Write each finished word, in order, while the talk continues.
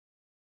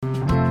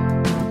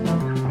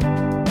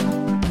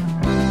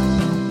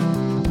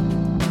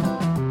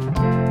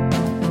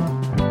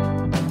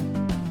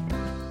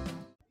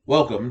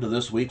Welcome to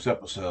this week's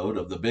episode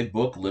of the Big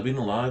Book Living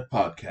Alive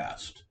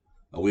podcast,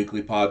 a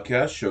weekly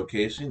podcast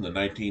showcasing the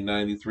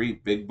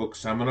 1993 Big Book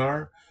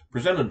Seminar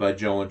presented by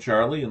Joe and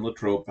Charlie in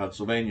Latrobe,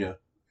 Pennsylvania.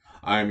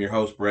 I am your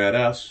host, Brad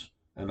S.,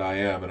 and I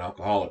am an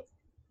alcoholic.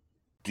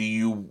 Do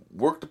you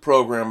work the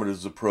program or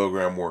does the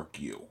program work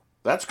you?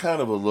 That's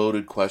kind of a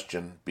loaded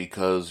question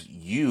because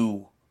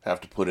you have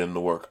to put in the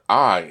work.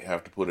 I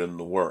have to put in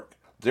the work.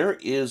 There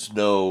is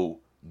no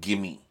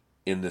gimme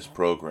in this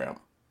program.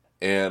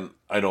 And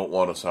I don't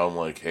want to sound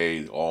like,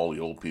 hey, all the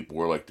old people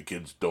were like, the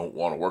kids don't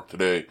want to work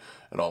today.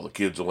 And all the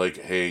kids are like,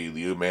 hey,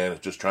 the new man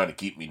is just trying to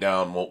keep me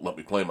down, won't let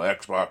me play my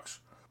Xbox.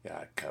 Yeah,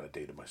 I kind of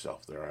dated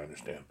myself there, I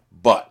understand.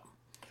 But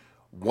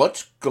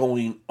what's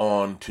going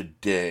on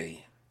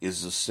today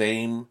is the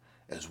same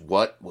as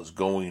what was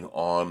going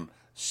on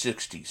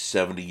 60,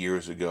 70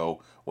 years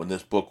ago when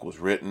this book was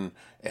written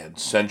and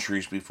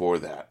centuries before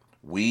that.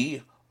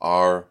 We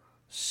are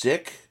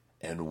sick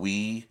and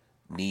we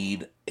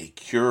need a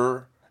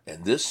cure.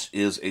 And this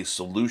is a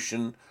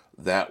solution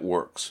that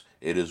works.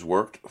 It has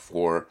worked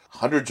for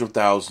hundreds of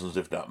thousands,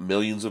 if not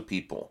millions of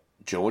people.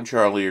 Joe and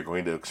Charlie are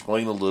going to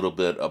explain a little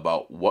bit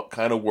about what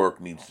kind of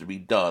work needs to be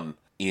done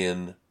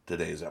in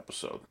today's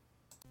episode.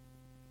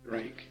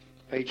 Rank,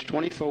 page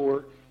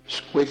 24,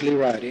 squiggly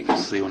writing.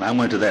 See, when I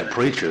went to that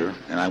preacher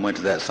and I went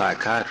to that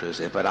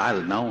psychiatrist, if I'd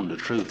have known the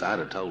truth, I'd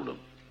have told them.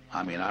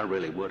 I mean, I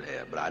really would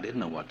have, but I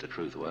didn't know what the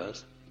truth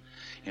was.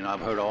 You know,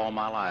 I've heard all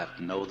my life,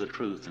 know the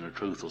truth, and the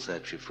truth will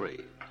set you free.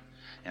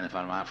 And if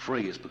I'm not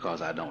free, it's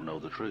because I don't know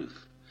the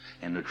truth.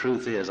 And the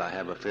truth is, I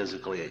have a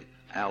physical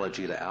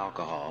allergy to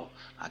alcohol.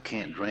 I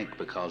can't drink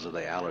because of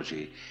the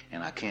allergy,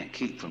 and I can't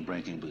keep from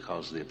drinking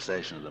because of the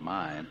obsession of the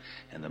mind.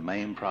 And the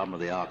main problem of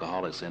the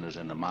alcoholic centers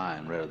in the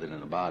mind rather than in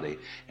the body.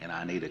 And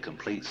I need a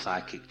complete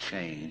psychic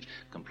change,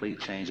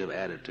 complete change of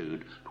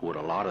attitude toward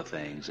a lot of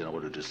things in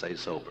order to stay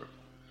sober.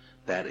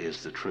 That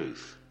is the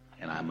truth,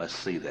 and I must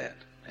see that.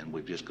 And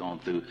we've just gone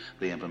through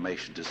the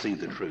information to see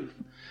the truth.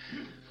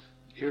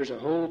 Here's a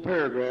whole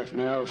paragraph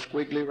now of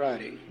squiggly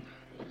writing.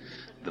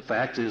 The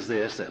fact is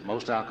this, that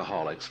most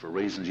alcoholics, for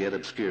reasons yet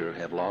obscure,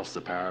 have lost the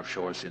power of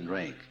choice in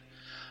drink.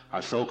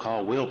 Our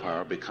so-called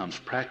willpower becomes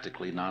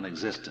practically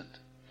non-existent.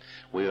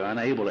 We are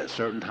unable at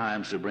certain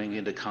times to bring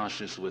into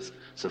consciousness with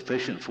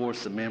sufficient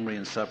force the memory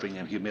and suffering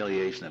and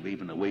humiliation of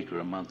even a week or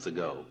a month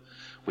ago.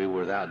 We were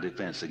without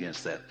defense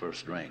against that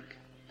first drink.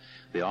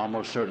 The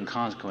almost certain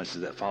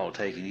consequences that follow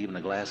taking even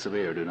a glass of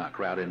air do not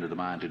crowd into the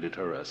mind to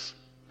deter us.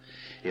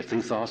 If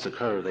these thoughts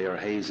occur, they are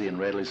hazy and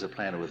readily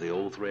supplanted with the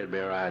old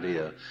threadbare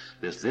idea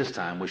that this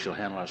time we shall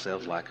handle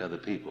ourselves like other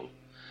people.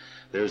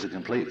 There is a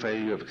complete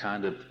failure of a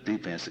kind of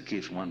defense that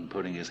keeps one from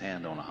putting his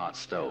hand on a hot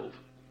stove.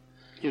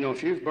 You know,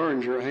 if you've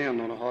burned your hand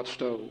on a hot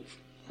stove,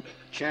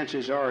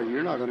 chances are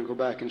you're not going to go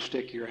back and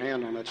stick your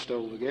hand on that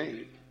stove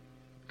again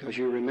because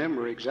you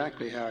remember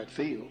exactly how it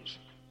feels.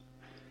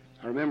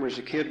 I remember as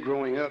a kid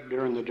growing up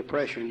during the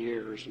Depression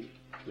years, and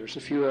there's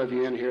a few of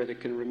you in here that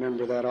can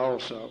remember that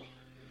also.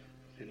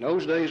 In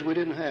those days, we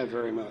didn't have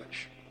very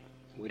much.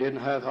 We didn't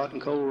have hot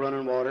and cold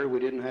running water.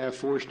 We didn't have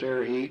forced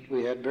air heat.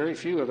 We had very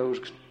few of those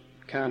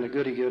kind of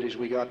goody-goodies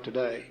we got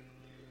today.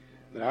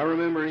 But I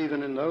remember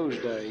even in those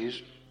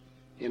days,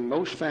 in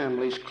most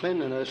families,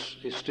 cleanliness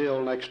is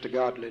still next to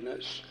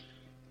godliness.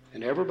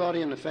 And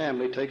everybody in the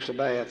family takes a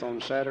bath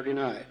on Saturday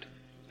night.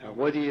 Now,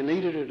 whether you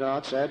need it or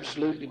not, it's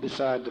absolutely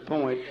beside the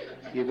point.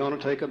 You're going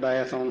to take a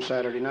bath on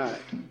Saturday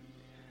night.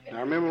 Now,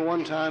 I remember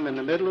one time in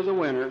the middle of the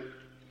winter,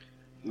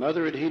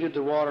 Mother had heated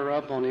the water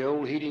up on the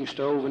old heating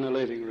stove in the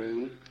living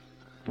room,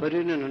 put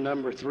it in a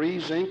number 3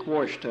 zinc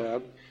wash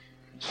tub,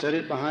 set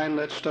it behind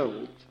that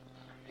stove.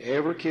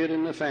 Every kid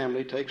in the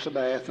family takes a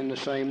bath in the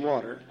same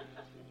water.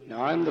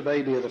 Now, I'm the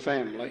baby of the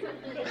family.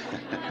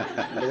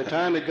 By the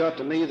time it got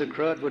to me, the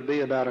crud would be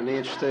about an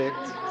inch thick.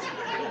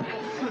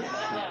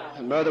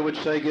 And Mother would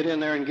say, get in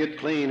there and get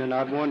clean, and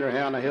I'd wonder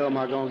how in the hell am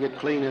I going to get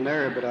clean in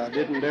there, but I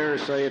didn't dare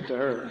say it to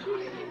her.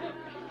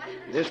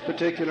 This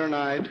particular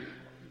night,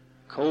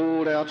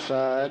 cold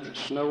outside,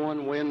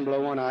 snowing, wind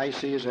blowing,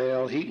 icy as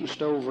hell, heating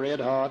stove red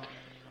hot.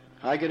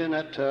 I get in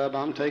that tub,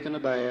 I'm taking a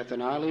bath,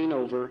 and I lean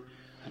over,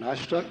 and I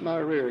struck my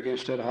rear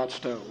against that hot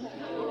stove.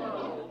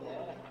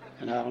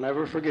 And I'll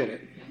never forget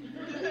it.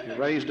 It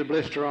raised a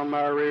blister on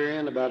my rear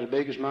end about as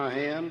big as my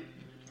hand,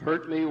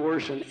 hurt me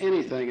worse than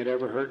anything had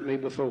ever hurt me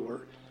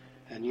before.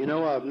 And you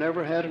know, I've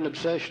never had an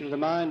obsession of the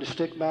mind to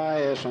stick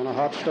my ass on a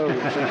hot stove.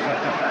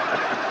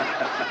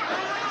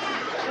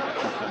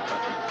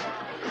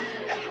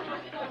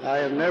 I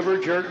have never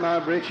jerked my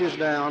britches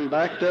down,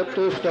 backed up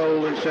to a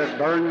stove, and said,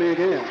 burn me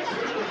again.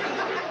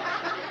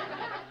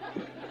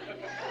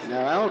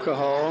 Now,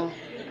 alcohol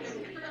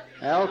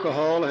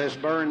has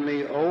burned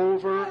me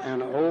over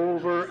and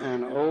over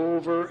and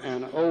over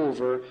and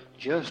over,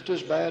 just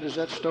as bad as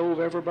that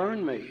stove ever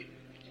burned me.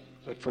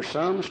 But for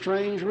some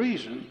strange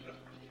reason,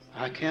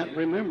 I can't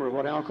remember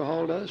what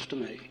alcohol does to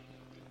me.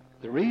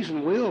 The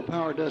reason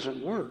willpower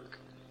doesn't work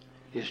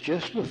is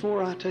just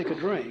before I take a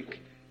drink,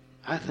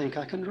 I think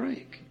I can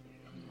drink.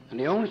 And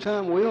the only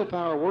time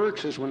willpower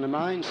works is when the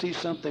mind sees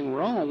something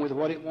wrong with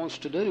what it wants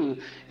to do,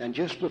 and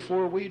just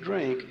before we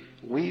drink,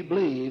 we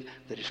believe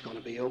that it's going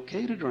to be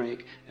okay to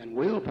drink, and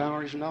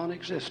willpower is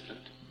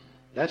non-existent.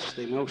 That's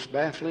the most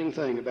baffling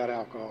thing about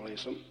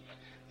alcoholism.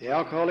 The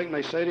alcoholic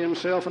may say to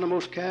himself in the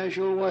most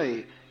casual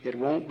way, "It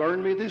won't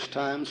burn me this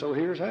time, so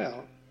here's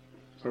how."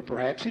 Or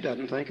perhaps he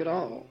doesn't think at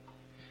all.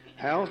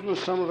 How often have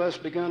some of us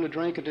begun to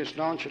drink in this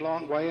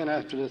nonchalant way, and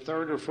after the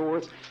third or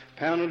fourth,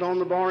 pounded on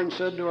the bar and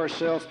said to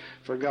ourselves,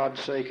 "For God's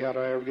sake, how do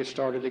I ever get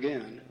started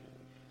again?"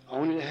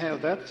 Only to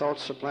have that thought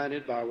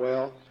supplanted by,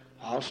 "Well,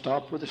 I'll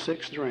stop with the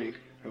sixth drink,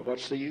 or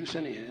what's the use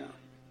anyhow?"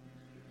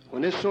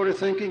 When this sort of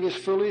thinking is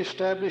fully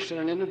established in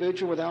an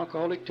individual with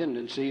alcoholic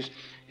tendencies,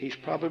 he's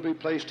probably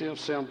placed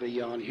himself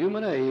beyond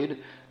human aid,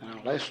 and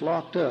unless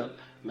locked up,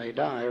 may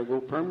die or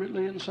go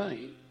permanently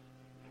insane.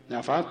 Now,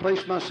 if I've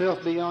placed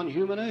myself beyond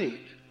human aid,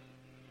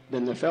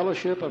 then the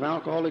fellowship of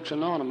Alcoholics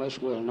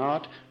Anonymous will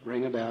not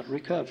bring about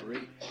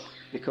recovery,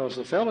 because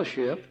the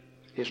fellowship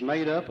is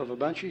made up of a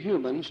bunch of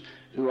humans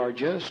who are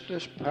just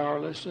as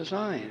powerless as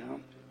I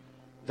am.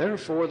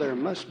 Therefore, there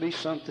must be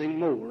something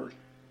more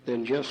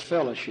than just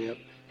fellowship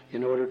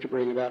in order to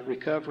bring about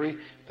recovery.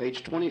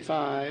 Page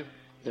 25,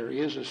 there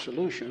is a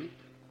solution,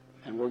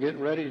 and we're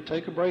getting ready to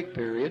take a break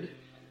period.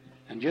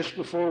 And just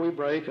before we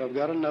break, I've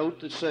got a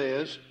note that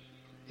says,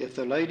 if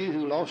the lady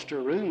who lost her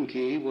room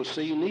key will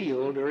see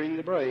Neil during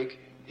the break,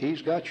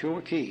 he's got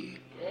your key.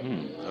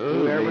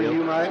 Whoever Neil.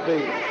 you might be.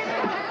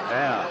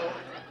 Yeah.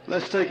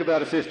 Let's take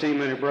about a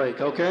 15-minute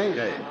break, okay?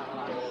 Okay.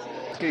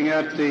 Looking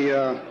at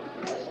the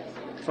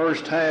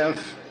first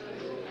half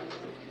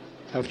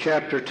of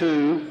chapter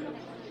 2,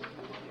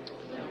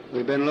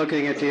 we've been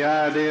looking at the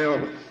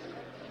idea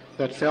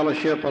that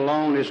fellowship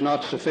alone is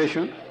not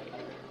sufficient,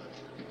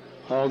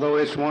 although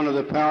it's one of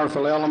the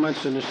powerful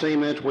elements in the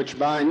cement which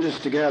binds us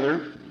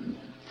together.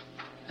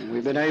 And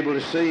we've been able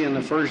to see in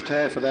the first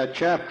half of that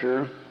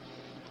chapter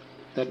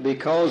that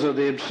because of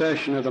the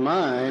obsession of the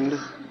mind,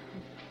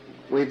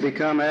 we've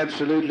become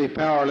absolutely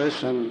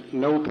powerless, and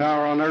no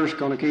power on earth is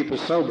going to keep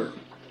us sober.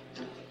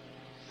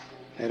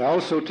 It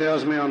also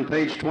tells me on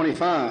page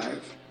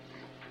 25,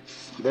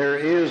 there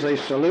is a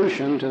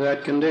solution to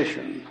that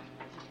condition.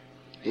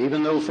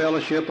 Even though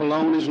fellowship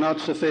alone is not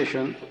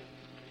sufficient,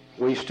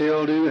 we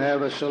still do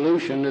have a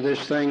solution to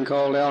this thing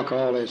called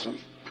alcoholism.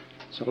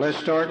 So let's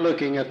start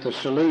looking at the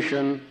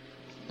solution,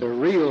 the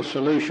real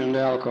solution to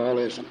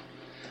alcoholism.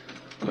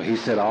 Well, he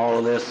said all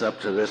of this up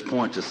to this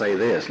point to say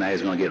this. Now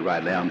he's going to get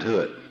right down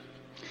to it.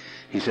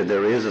 He said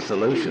there is a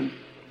solution.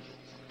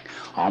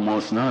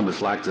 Almost none of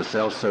us like the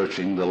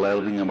self-searching, the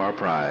leveling of our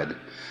pride,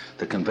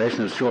 the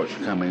confession of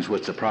shortcomings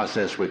which the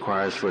process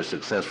requires for a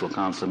successful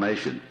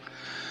consummation.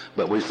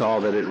 But we saw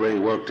that it really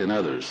worked in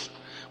others.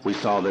 We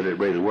saw that it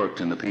really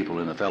worked in the people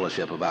in the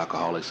fellowship of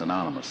Alcoholics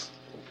Anonymous.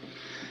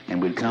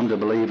 And we'd come to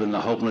believe in the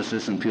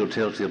hopelessness and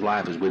futility of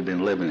life as we'd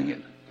been living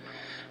it.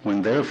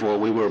 When therefore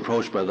we were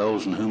approached by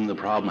those in whom the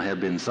problem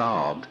had been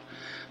solved,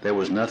 there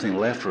was nothing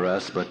left for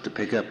us but to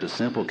pick up the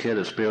simple kit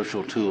of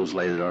spiritual tools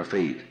laid at our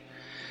feet.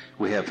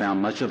 We have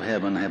found much of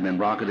heaven, have been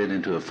rocketed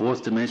into a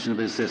fourth dimension of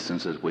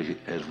existence as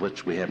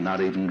which we have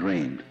not even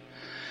dreamed.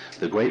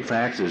 The great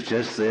fact is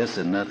just this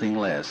and nothing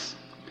less,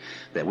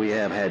 that we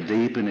have had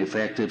deep and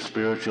effective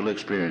spiritual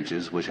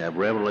experiences which have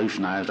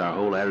revolutionized our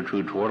whole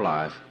attitude toward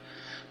life,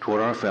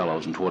 toward our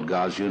fellows, and toward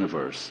God's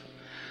universe.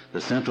 The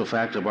central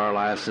fact of our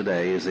lives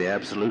today is the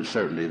absolute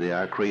certainty that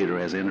our Creator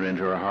has entered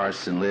into our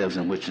hearts and lives,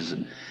 and which is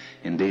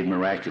indeed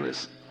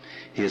miraculous.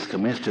 He is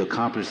commenced to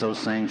accomplish those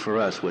things for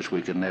us which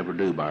we could never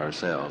do by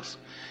ourselves.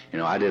 You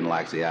know, I didn't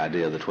like the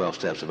idea of the 12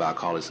 steps of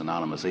Alcoholics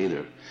Anonymous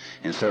either.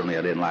 And certainly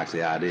I didn't like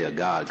the idea of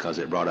God, because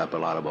it brought up a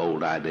lot of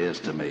old ideas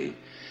to me.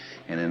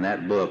 And in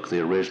that book,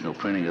 the original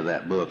printing of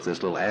that book,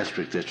 this little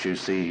asterisk that you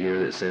see here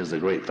that says the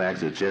great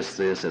fact is just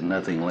this and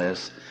nothing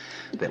less,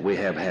 that we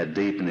have had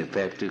deep and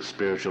effective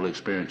spiritual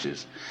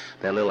experiences.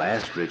 That little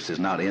asterisk is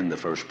not in the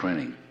first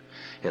printing.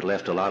 It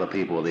left a lot of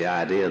people with the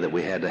idea that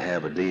we had to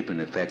have a deep and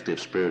effective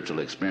spiritual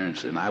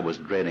experience, and I was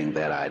dreading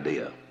that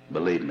idea,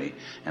 believe me,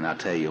 and I'll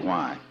tell you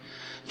why.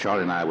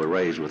 Charlie and I were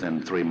raised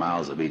within 3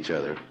 miles of each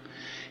other,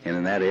 and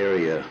in that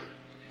area,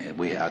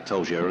 I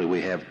told you earlier,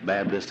 we have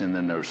Baptists, and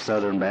then there's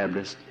Southern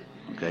Baptists.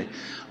 Okay,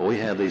 well, we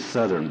have these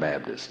Southern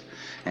Baptists,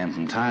 and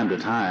from time to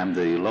time,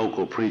 the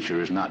local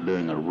preacher is not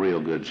doing a real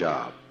good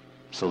job.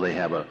 So they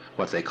have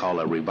what they call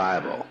a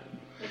revival,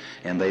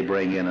 and they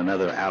bring in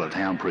another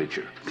out-of-town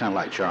preacher, kind of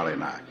like Charlie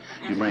and I.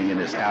 You bring in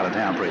this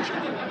out-of-town preacher,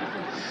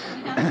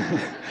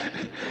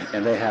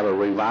 and they have a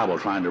revival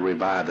trying to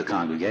revive the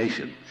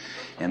congregation.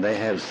 And they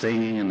have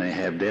singing, and they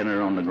have dinner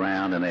on the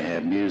ground, and they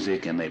have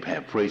music, and they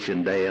have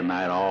preaching day and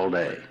night all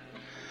day.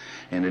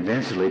 And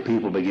eventually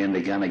people begin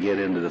to kind of get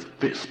into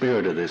the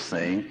spirit of this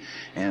thing,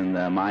 and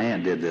my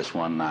aunt did this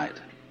one night.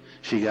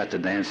 She got to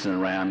dancing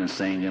around and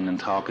singing and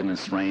talking in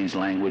strange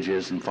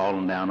languages and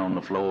falling down on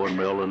the floor and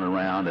rolling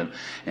around,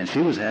 and she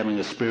was having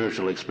a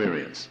spiritual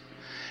experience.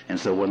 And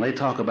so when they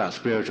talk about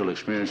spiritual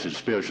experiences,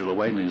 spiritual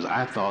awakenings,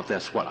 I thought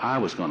that's what I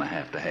was going to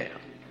have.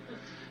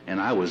 And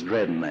I was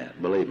dreading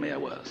that. Believe me, I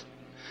was.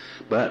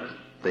 But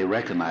they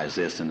recognized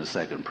this in the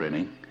second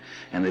printing,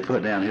 and they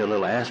put down here a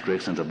little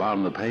asterisk at the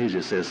bottom of the page.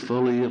 It says,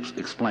 fully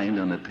explained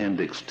in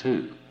Appendix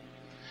 2.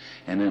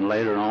 And then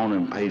later on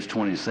in page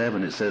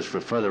 27, it says, for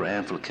further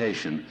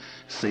amplification,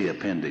 see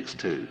Appendix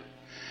 2.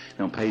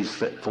 And on page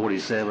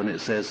 47, it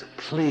says,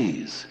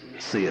 please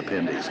see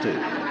Appendix 2.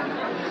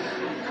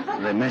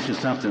 They mention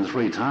something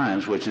 3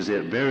 times, which is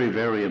very,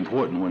 very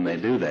important when they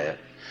do that.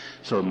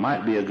 So it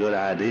might be a good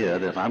idea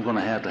that if I'm going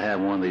to have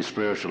one of these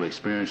spiritual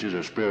experiences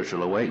or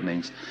spiritual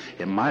awakenings,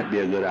 it might be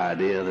a good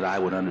idea that I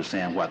would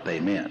understand what they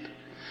meant.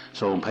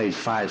 So on page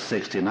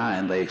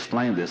 569, they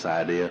explain this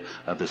idea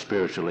of the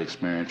spiritual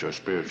experience or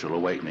spiritual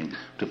awakening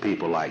to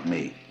people like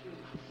me.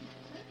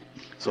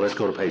 So let's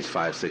go to page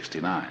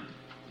 569.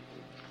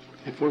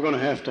 If we're going to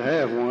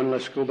have one,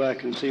 let's go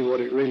back and see what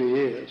it really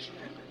is.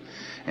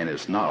 And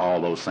it's not all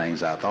those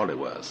things I thought it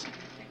was.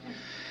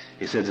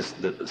 He said it's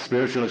the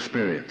spiritual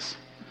experience.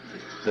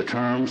 The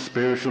terms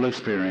spiritual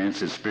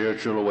experience and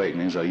spiritual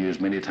awakenings are used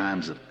many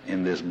times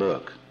in this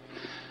book,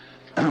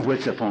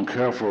 which upon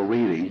careful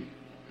reading,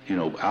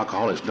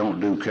 alcoholics don't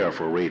do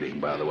careful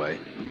reading, by the way,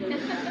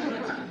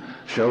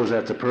 shows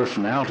that the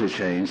personality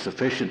change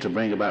sufficient to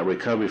bring about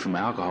recovery from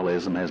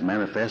alcoholism has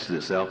manifested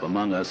itself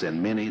among us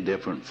in many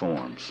different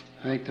forms.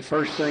 I think the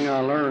first thing I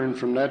learned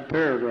from that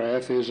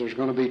paragraph is there's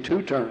going to be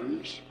 2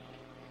 terms.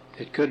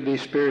 It could be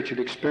spiritual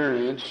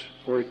experience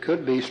or it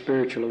could be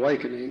spiritual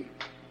awakening.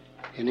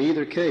 In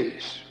either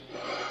case,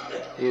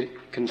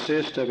 it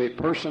consists of a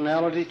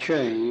personality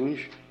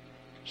change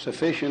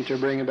sufficient to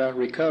bring about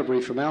recovery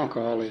from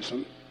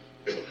alcoholism.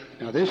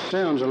 Now, this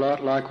sounds a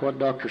lot like what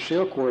Dr.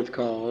 Silkworth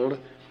called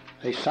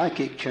a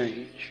psychic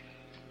change.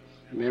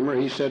 Remember,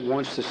 he said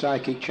once the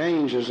psychic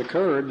change has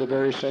occurred, the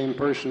very same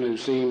person who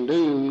seemed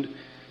doomed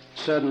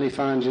suddenly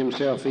finds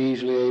himself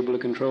easily able to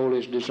control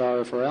his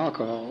desire for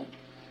alcohol.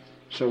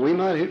 So we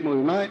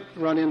might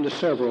run into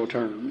several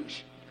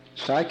terms: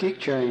 psychic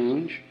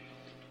change,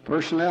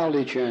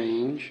 personality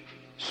change,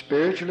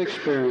 spiritual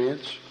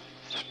experience,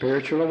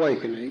 spiritual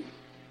awakening.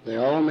 They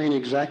all mean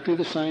exactly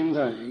the same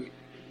thing: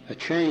 a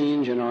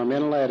change in our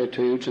mental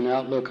attitudes and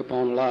outlook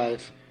upon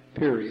life,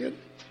 period.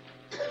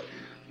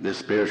 This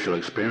spiritual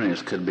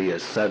experience could be a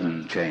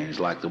sudden change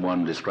like the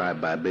one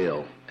described by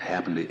Bill,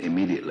 happened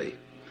immediately.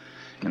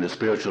 And the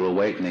spiritual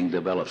awakening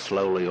develops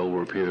slowly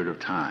over a period of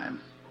time.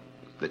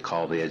 They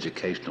call the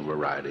educational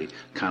variety,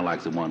 kind of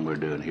like the one we're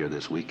doing here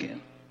this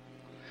weekend.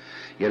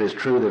 Yet it's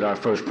true that our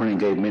first printing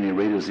gave many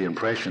readers the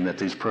impression that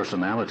these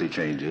personality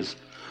changes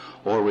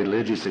or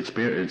religious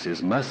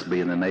experiences must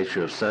be in the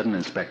nature of sudden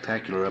and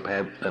spectacular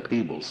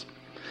upheavals.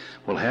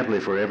 Well, happily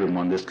for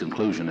everyone, this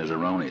conclusion is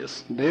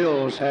erroneous.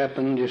 Bill's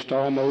happened just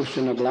almost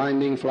in a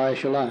blinding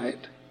flash of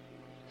light.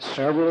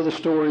 Several of the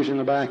stories in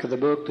the back of the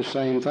book, the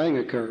same thing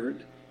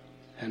occurred.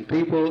 And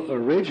people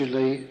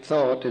originally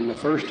thought in the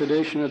first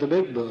edition of the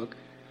big book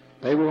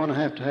they were going to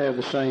have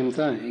the same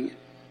thing,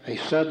 a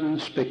sudden,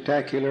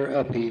 spectacular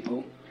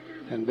upheaval.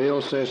 And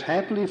Bill says,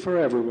 happily for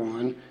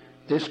everyone,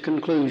 this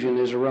conclusion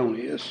is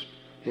erroneous.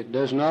 It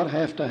does not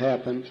have to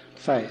happen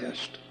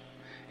fast.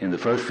 In the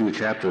first few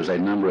chapters, a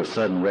number of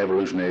sudden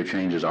revolutionary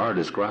changes are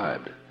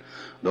described.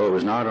 Though it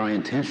was not our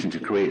intention to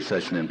create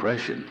such an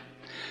impression,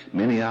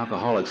 many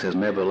alcoholics have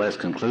nevertheless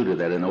concluded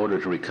that in order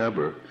to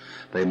recover,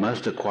 they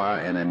must acquire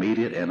an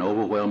immediate and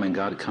overwhelming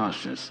God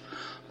consciousness,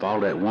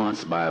 followed at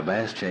once by a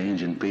vast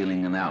change in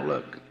feeling and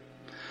outlook.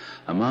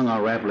 Among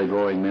our rapidly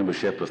growing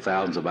membership of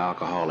thousands of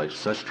alcoholics,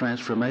 such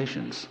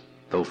transformations,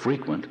 though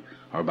frequent,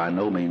 are by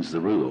no means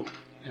the rule.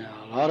 Now,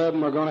 a lot of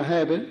them are going to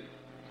have it.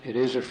 It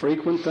is a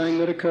frequent thing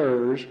that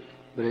occurs,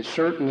 but it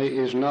certainly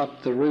is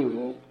not the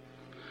rule.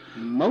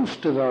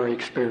 Most of our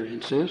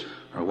experiences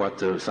are what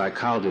the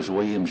psychologist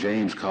William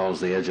James calls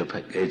the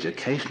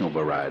educational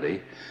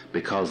variety,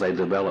 because they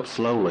develop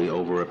slowly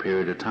over a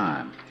period of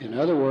time. In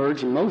other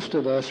words, most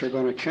of us are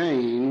going to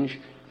change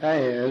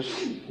as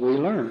we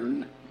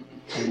learn,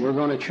 and we're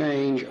going to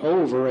change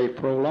over a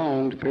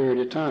prolonged period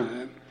of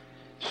time.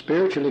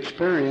 Spiritual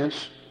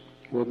experience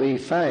will be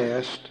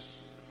fast.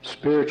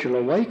 Spiritual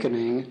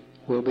awakening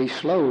will be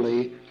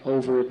slowly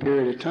over a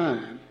period of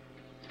time.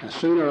 Now,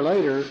 sooner or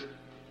later,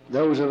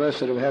 those of us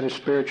that have had a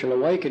spiritual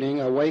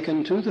awakening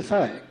awaken to the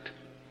fact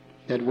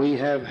that we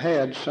have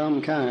had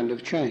some kind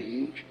of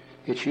change.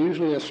 It's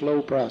usually a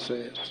slow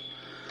process.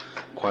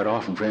 Quite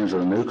often, friends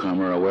of the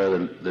newcomer are aware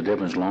of the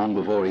difference long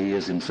before he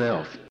is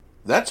himself.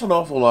 That's an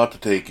awful lot to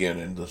take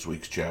in this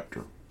week's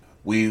chapter.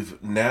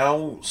 We've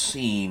now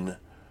seen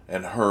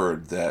and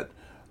heard that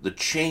the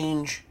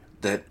change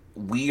that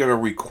we are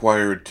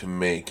required to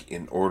make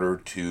in order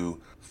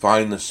to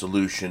find the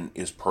solution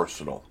is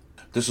personal.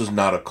 This is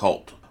not a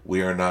cult.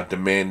 We are not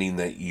demanding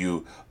that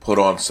you put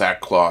on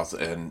sackcloth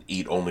and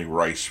eat only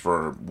rice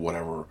for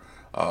whatever.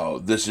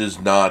 This is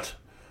not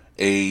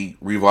a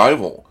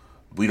revival.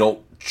 We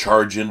don't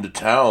charge into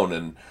town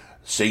and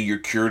say you're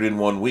cured in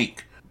 1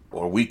 week,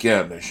 or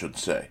weekend, I should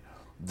say.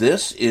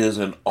 This is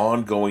an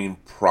ongoing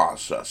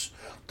process.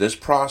 This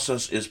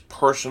process is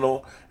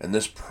personal, and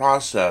this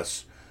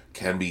process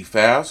can be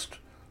fast,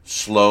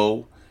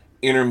 slow,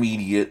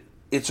 intermediate.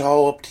 It's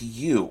all up to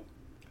you.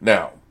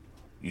 Now,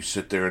 you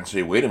sit there and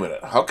say, wait a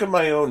minute, how can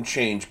my own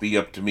change be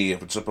up to me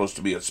if it's supposed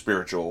to be a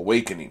spiritual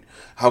awakening?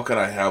 How can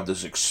I have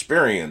this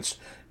experience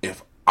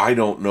if I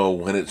don't know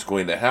when it's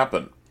going to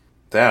happen?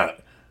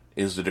 That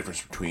is the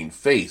difference between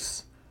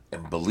faith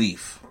and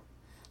belief.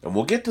 And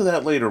we'll get to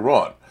that later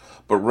on.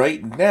 But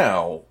right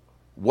now,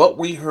 what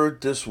we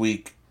heard this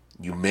week,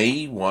 you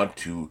may want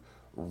to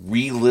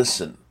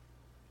re-listen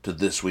to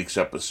this week's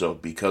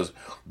episode, because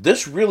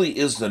this really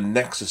is the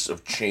nexus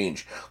of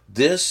change.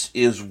 This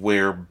is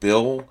where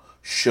Bill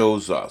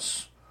shows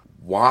us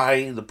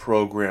why the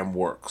program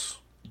works.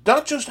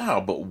 Not just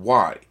how, but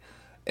why.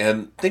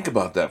 And think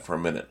about that for a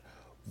minute.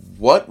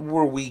 What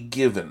were we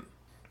given?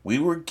 We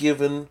were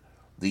given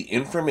the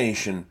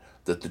information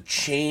that the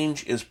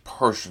change is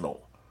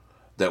personal,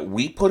 that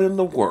we put in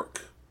the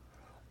work,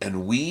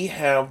 and we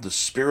have the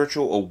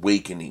spiritual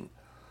awakening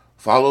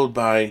followed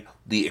by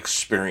the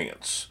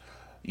experience.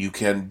 You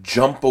can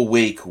jump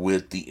awake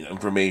with the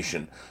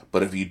information,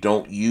 but if you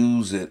don't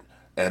use it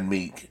and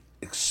make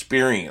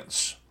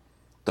experience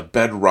the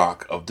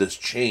bedrock of this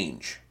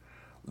change,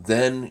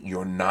 then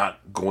you're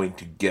not going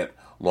to get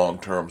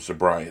long-term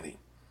sobriety,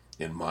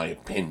 in my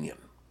opinion.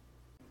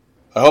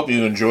 I hope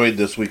you enjoyed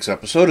this week's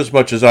episode as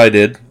much as I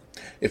did.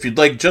 If you'd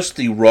like just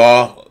the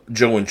raw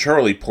Joe and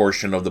Charlie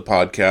portion of the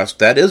podcast,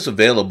 that is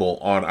available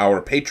on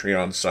our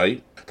Patreon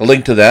site. The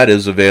link to that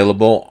is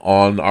available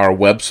on our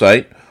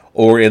website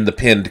or in the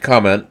pinned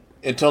comment.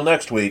 Until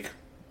next week,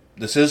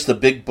 this is the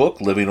Big Book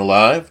Living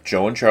Alive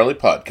Joe and Charlie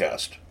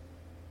podcast.